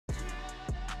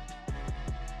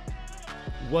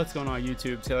What's going on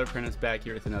YouTube? Taylor Prentice back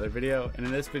here with another video, and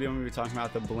in this video I'm going to be talking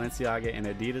about the Balenciaga and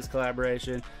Adidas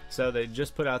collaboration. So they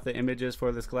just put out the images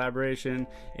for this collaboration,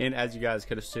 and as you guys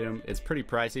could assume, it's pretty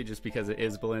pricey just because it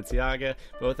is Balenciaga.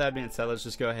 But with that being said, let's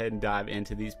just go ahead and dive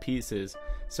into these pieces.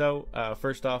 So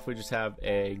first off, we just have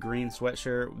a green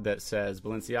sweatshirt that says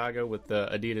Balenciaga with the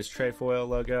Adidas trefoil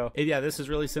logo. And yeah, this is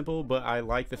really simple, but I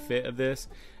like the fit of this.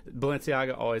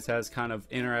 Balenciaga always has kind of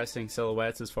interesting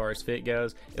silhouettes as far as fit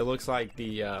goes. It looks like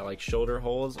the like shoulder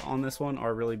holes on this one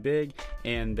are really big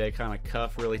and they kind of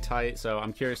cuff really tight, so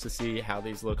I'm curious to see how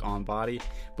these look on body.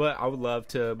 But I would love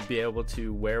to be able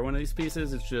to wear one of these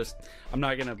pieces. It's just I'm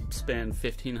not gonna spend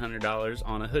 $1,500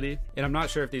 on a hoodie, and I'm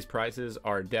not sure if these prices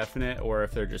are definite or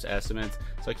if they're just estimates,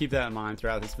 so keep that in mind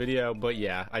throughout this video. But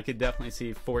yeah, I could definitely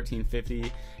see $1,450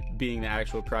 being the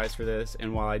actual price for this,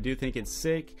 and while I do think it's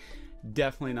sick,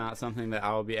 definitely not something that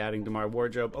I will be adding to my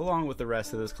wardrobe along with the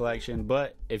rest of this collection.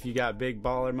 But if you got big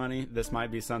baller money, this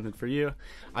might be something for you.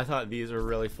 I thought these were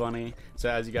really funny. So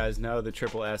as you guys know, the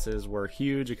triple S's were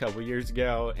huge a couple years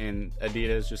ago, and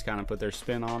Adidas just kind of put their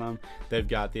spin on them. They've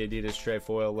got the Adidas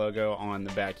trefoil logo on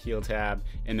the back heel tab,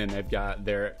 and then they've got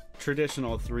their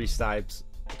traditional three stripes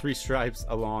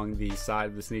along the side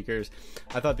of the sneakers.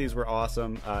 I thought these were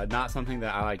awesome. Not something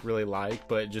that I really like,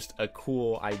 but just a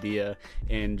cool idea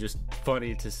and just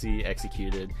funny to see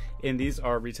executed. And these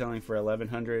are retailing for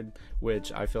 $1,100,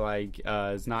 which I feel like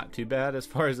is not too bad as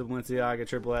far as the Balenciaga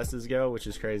triple S's go, which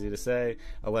is crazy to say.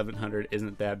 $1,100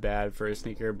 isn't that bad for a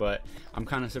sneaker, but I'm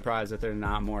kind of surprised that they're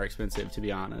not more expensive, to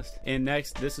be honest. And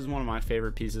next, this is one of my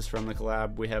favorite pieces from the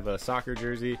collab. We have a soccer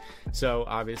jersey. So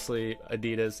obviously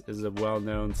Adidas is a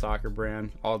well-known soccer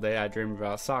brand. All day I dream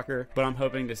about soccer, but I'm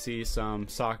hoping to see some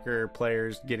soccer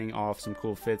players getting off some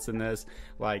cool fits in this,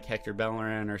 like Hector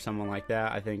Bellerin or someone like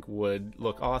that. I think would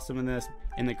look awesome in this.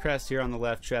 And the crest here on the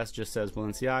left chest just says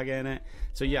Balenciaga in it.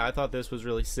 So yeah, I thought this was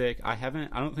really sick. I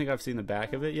don't think I've seen the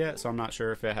back of it yet, so I'm not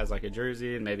sure if it has like a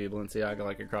jersey and maybe Balenciaga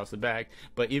like across the back.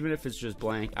 But even if it's just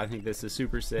blank, I think this is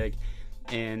super sick.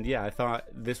 And yeah, I thought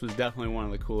this was definitely one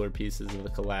of the cooler pieces of the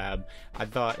collab. I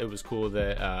thought it was cool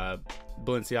that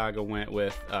Balenciaga went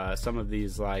with some of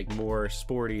these like more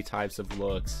sporty types of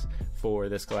looks for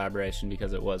this collaboration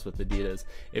because it was with Adidas.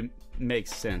 It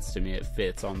makes sense to me, it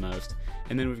fits almost.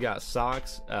 And then we've got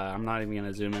socks. I'm not even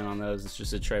gonna zoom in on those. It's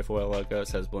just a trefoil logo, it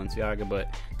says Balenciaga,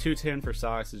 but $210 for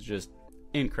socks is just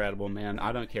incredible, man.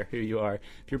 I don't care who you are.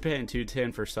 If you're paying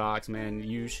 $210 for socks, man,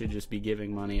 you should just be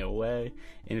giving money away.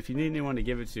 And if you need anyone to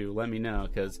give it to, let me know,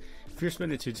 because if you're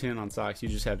spending $210 on socks, you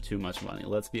just have too much money,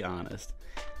 let's be honest.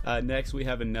 Next, we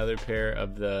have another pair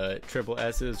of the triple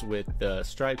S's with the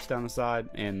stripes down the side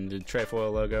and the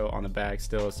trefoil logo on the back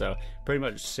still. So pretty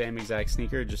much same exact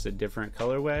sneaker, just a different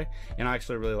colorway. And I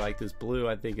actually really like this blue.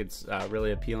 I think it's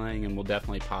really appealing and will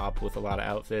definitely pop with a lot of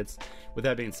outfits. With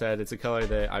that being said, it's a color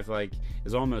that I feel like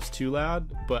is almost too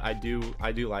loud, but I do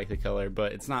like the color,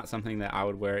 but it's not something that I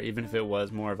would wear even if it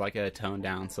was more of like a toned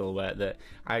down silhouette that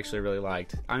I actually really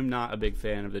liked. I'm not a big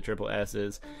fan of the triple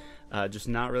S's. Just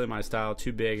not really my style,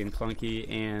 too big and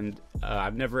clunky, and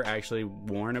I've never actually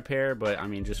worn a pair, but I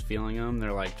mean, just feeling them,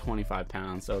 they're like 25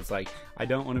 pounds, so it's like I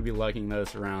don't want to be lugging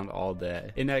those around all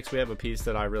day. And next we have a piece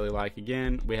that I really like.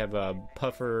 Again, we have a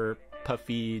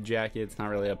puffy jacket. It's not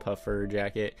really a puffer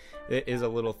jacket. It is a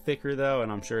little thicker though,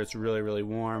 and I'm sure it's really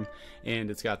warm.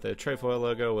 And it's got the trefoil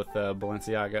logo with the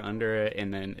Balenciaga under it,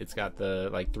 and then it's got the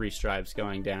like 3 stripes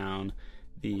going down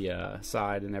the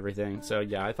side and everything. So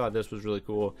yeah, I thought this was really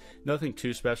cool. Nothing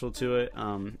too special to it.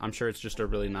 I'm sure it's just a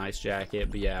really nice jacket,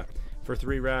 but yeah, for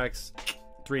 3 racks,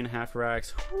 3.5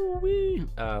 racks,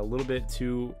 a little bit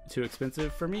too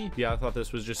expensive for me. Yeah, I thought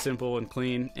this was just simple and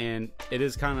clean, and it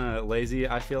is kind of lazy,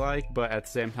 I feel like, but at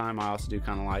the same time I also do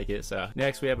kind of like it. So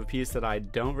next we have a piece that I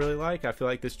don't really like. I feel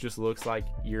like this just looks like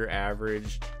your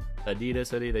average Adidas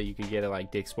hoodie that you could get at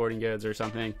like Dick's Sporting Goods or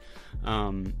something.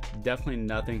 Definitely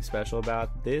nothing special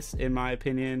about this in my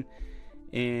opinion.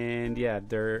 And yeah,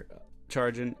 they're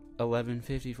charging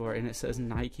 $11.50 for it, and it says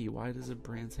Nike. Why does a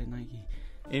brand say Nike?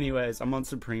 Anyways, I'm on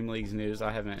Supreme League's news.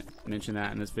 I haven't mentioned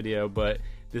that in this video, but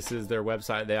this is their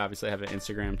website. They obviously have an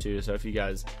Instagram too, so if you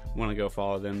guys want to go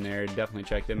follow them there, definitely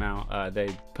check them out.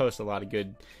 They post a lot of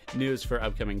good news for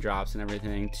upcoming drops and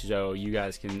everything, so you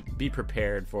guys can be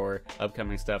prepared for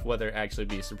upcoming stuff, whether it actually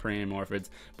be Supreme or if it's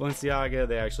Balenciaga.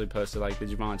 They actually posted like the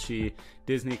Givenchy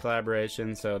Disney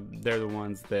collaboration, so they're the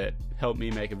ones that helped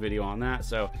me make a video on that,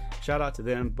 so shout out to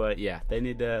them. But yeah, they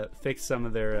need to fix some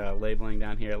of their labeling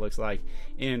down here, it looks like.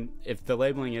 And if the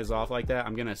labeling is off like that,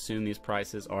 I'm gonna assume these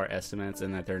prices are estimates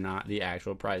and that they're not the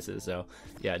actual prices. So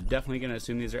yeah, definitely gonna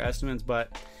assume these are estimates.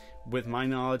 But with my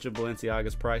knowledge of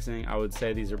Balenciaga's pricing, I would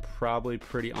say these are probably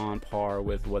pretty on par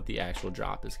with what the actual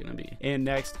drop is going to be. And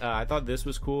next, I thought this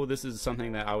was cool. This is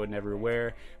something that I would never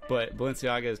wear, but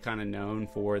Balenciaga is kind of known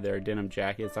for their denim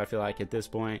jackets, I feel like, at this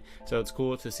point. So it's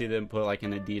cool to see them put like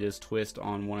an Adidas twist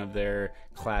on one of their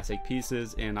classic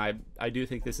pieces, and I do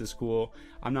think this is cool.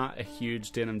 I'm not a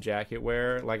huge denim jacket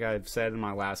wearer. Like I've said in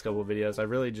my last couple of videos, I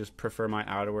really just prefer my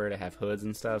outerwear to have hoods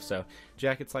and stuff, so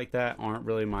jackets like that aren't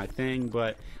really my thing,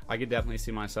 but I could definitely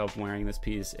see myself wearing this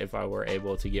piece if I were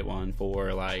able to get one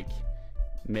for like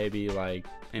maybe like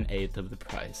an eighth of the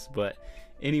price. But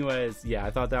anyways, yeah,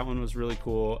 I thought that one was really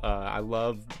cool. I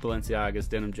love Balenciaga's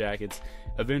denim jackets.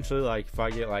 Eventually, like if I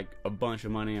get like a bunch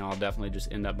of money, I'll definitely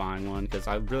just end up buying one because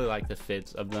I really like the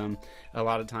fits of them. A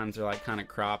lot of times they're like kind of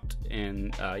cropped,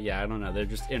 and yeah, I don't know, they're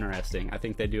just interesting. I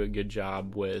think they do a good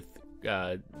job with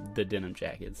the denim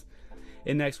jackets.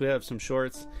 And next we have some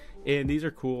shorts, and these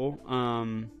are cool.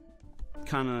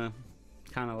 Kind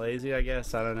of lazy, I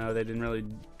guess. I don't know, they didn't really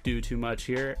do too much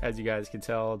here. As you guys can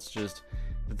tell, it's just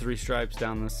the 3 stripes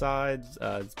down the sides.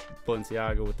 It's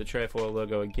Balenciaga with the trefoil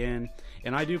logo again,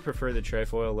 and I do prefer the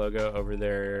trefoil logo over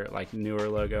their like newer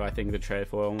logo. I think the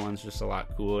trefoil one's just a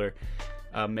lot cooler.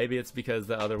 Maybe it's because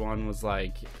the other one was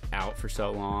like out for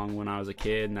so long when I was a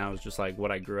kid, and that was just like what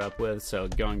I grew up with. So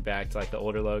going back to like the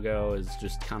older logo is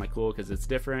just kind of cool because it's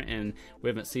different, and we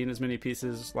haven't seen as many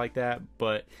pieces like that.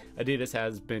 But Adidas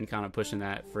has been kind of pushing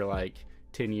that for like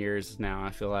 10 years now, I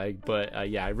feel like. But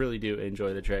yeah, I really do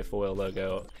enjoy the trefoil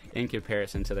logo in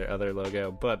comparison to their other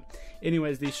logo. But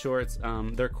anyways, these shorts,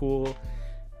 they're cool.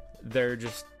 They're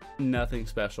just nothing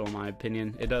special in my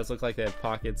opinion. It does look like they have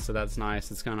pockets, so that's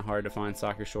nice. It's kind of hard to find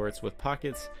soccer shorts with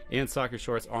pockets, and soccer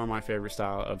shorts are my favorite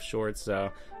style of shorts,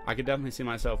 so I could definitely see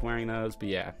myself wearing those, but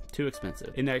yeah, too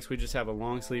expensive. And next we just have a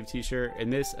long sleeve t-shirt,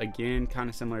 and this again kind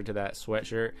of similar to that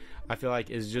sweatshirt, I feel like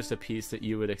is just a piece that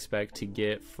you would expect to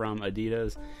get from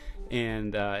Adidas.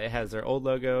 And it has their old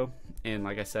logo, and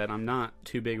like I said, I'm not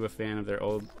too big of a fan of their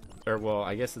old, or well,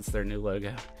 I guess it's their new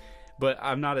logo. But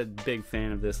I'm not a big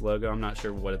fan of this logo. I'm not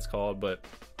sure what it's called, but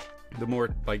the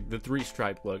more like the 3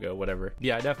 stripe logo, whatever.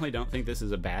 Yeah, I definitely don't think this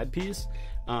is a bad piece.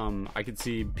 I could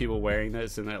see people wearing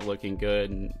this and it looking good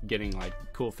and getting like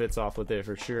cool fits off with it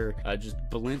for sure. Just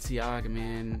Balenciaga,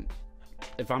 man.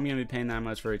 If I'm gonna be paying that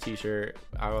much for a t-shirt,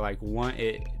 I would like want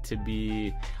it to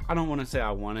be, I don't want to say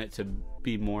I want it to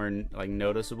be more like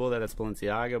noticeable that it's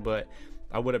Balenciaga, but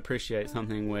I would appreciate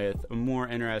something with a more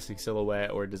interesting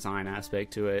silhouette or design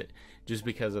aspect to it, just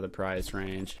because of the price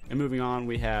range. And moving on,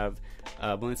 we have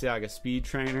Balenciaga speed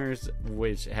trainers,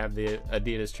 which have the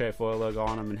Adidas trefoil logo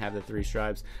on them and have the 3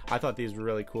 stripes. I thought these were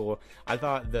really cool. I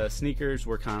thought the sneakers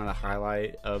were kind of the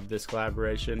highlight of this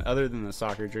collaboration, other than the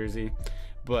soccer jersey.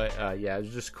 But yeah,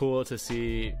 it's just cool to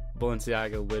see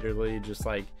Balenciaga literally just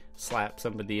like slap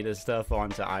some Adidas stuff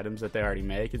onto items that they already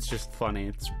make. It's just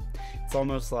funny. It's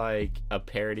almost like a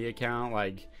parody account,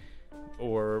 like,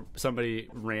 or somebody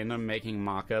random making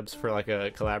mock-ups for like a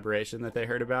collaboration that they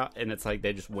heard about, and it's like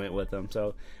they just went with them.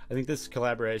 So I think this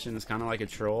collaboration is kind of like a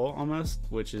troll almost,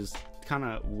 which is kind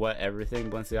of what everything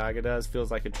Balenciaga does,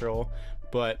 feels like a troll.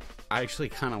 But I actually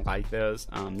kind of like those.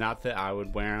 Not that I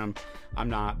would wear them. I'm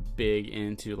not big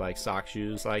into like sock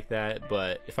shoes like that,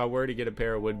 but if I were to get a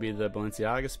pair, it would be the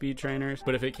Balenciaga speed trainers.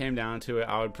 But if it came down to it,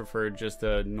 I would prefer just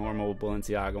the normal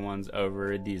Balenciaga ones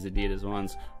over these Adidas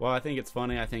ones. Well, I think it's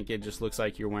funny. I think it just looks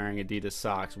like you're wearing Adidas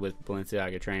socks with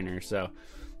Balenciaga trainers. So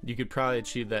you could probably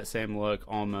achieve that same look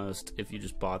almost if you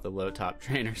just bought the low top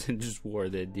trainers and just wore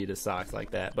the Adidas socks like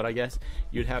that. But I guess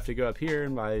you'd have to go up here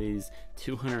and buy these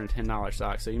 $210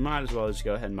 socks, so you might as well just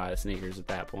go ahead and buy the sneakers at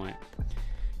that point.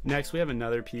 Next we have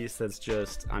another piece that's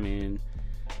just, I mean,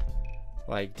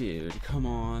 like, dude, come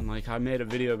on. Like, I made a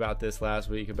video about this last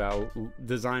week about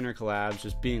designer collabs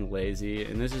just being lazy,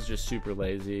 and this is just super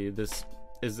lazy. This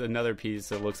is another piece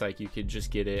that looks like you could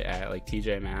just get it at like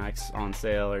TJ Maxx on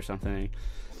sale or something.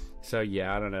 So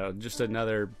yeah, I don't know, just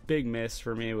another big miss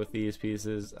for me with these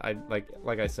pieces. I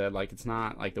like I said, like, it's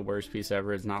not like the worst piece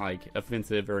ever. It's not like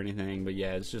offensive or anything, but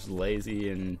yeah, it's just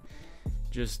lazy and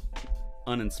just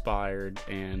uninspired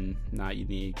and not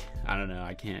unique. I don't know,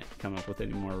 I can't come up with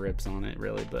any more rips on it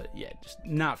really, but yeah, just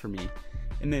not for me.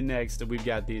 And then next we've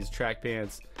got these track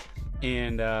pants,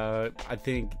 and I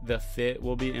think the fit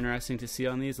will be interesting to see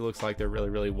on these. It looks like they're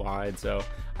really wide, so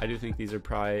I do think these are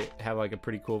probably have like a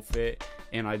pretty cool fit,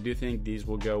 and I do think these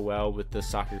will go well with the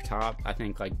soccer top. I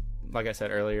think like I said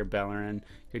earlier, Bellerin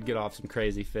could get off some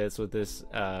crazy fits with this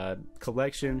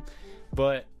collection,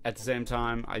 but at the same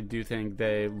time I do think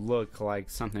they look like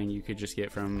something you could just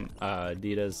get from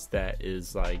Adidas that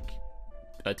is like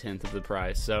a tenth of the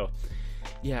price. So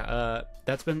yeah,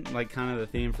 that's been like kind of the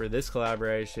theme for this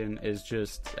collaboration, is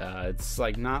just it's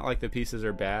like not like the pieces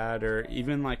are bad or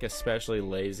even like especially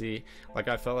lazy. Like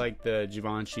I felt like the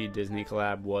Givenchy Disney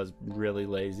collab was really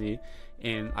lazy,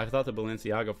 and I thought the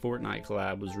Balenciaga Fortnite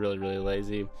collab was really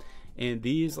lazy. And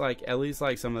these, like, at least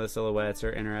like some of the silhouettes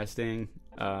are interesting.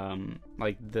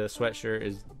 Like the sweatshirt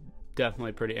is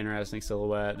definitely pretty interesting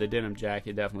silhouette. The denim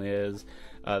jacket definitely is.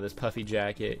 This puffy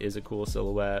jacket is a cool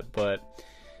silhouette, but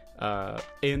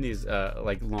and these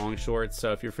like long shorts.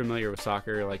 So if you're familiar with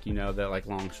soccer, like, you know that like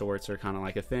long shorts are kind of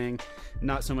like a thing.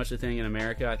 Not so much a thing in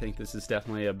America. I think this is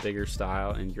definitely a bigger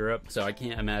style in Europe, so I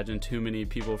can't imagine too many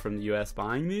people from the US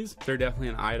buying these. They're definitely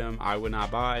an item I would not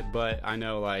buy, but I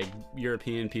know like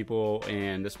European people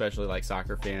and especially like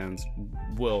soccer fans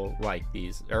will like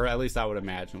these, or at least I would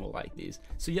imagine will like these.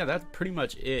 So yeah, that's pretty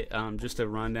much it. Just a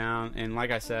rundown, and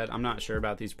like I said, I'm not sure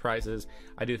about these prices.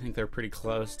 I do think they're pretty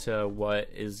close to what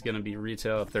is going to be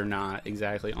retail if they're not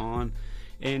exactly on.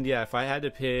 And yeah, if I had to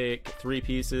pick 3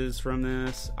 pieces from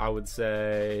this, I would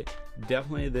say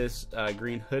definitely this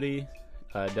green hoodie,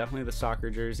 definitely the soccer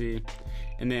jersey,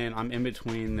 and then I'm in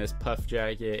between this puff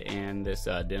jacket and this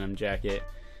denim jacket.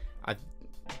 I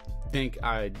think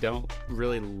I don't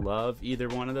really love either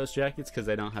one of those jackets because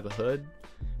they don't have a hood,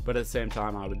 but at the same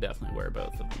time I would definitely wear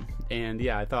both of them. And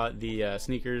yeah, I thought the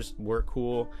sneakers were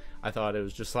cool. I thought it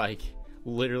was just like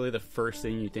literally the first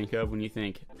thing you think of when you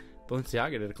think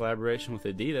Balenciaga did a collaboration with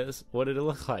Adidas. What did it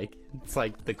look like? It's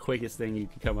like the quickest thing you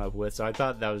could come up with. So I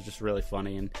thought that was just really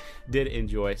funny and did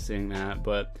enjoy seeing that.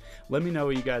 But let me know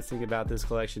what you guys think about this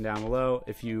collection down below.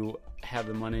 If you have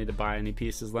the money to buy any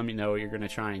pieces, let me know what you're going to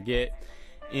try and get.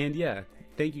 And yeah,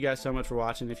 thank you guys so much for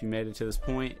watching. If you made it to this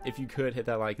point, if you could hit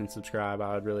that like and subscribe,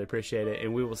 I would really appreciate it.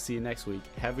 And we will see you next week.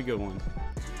 Have a good one.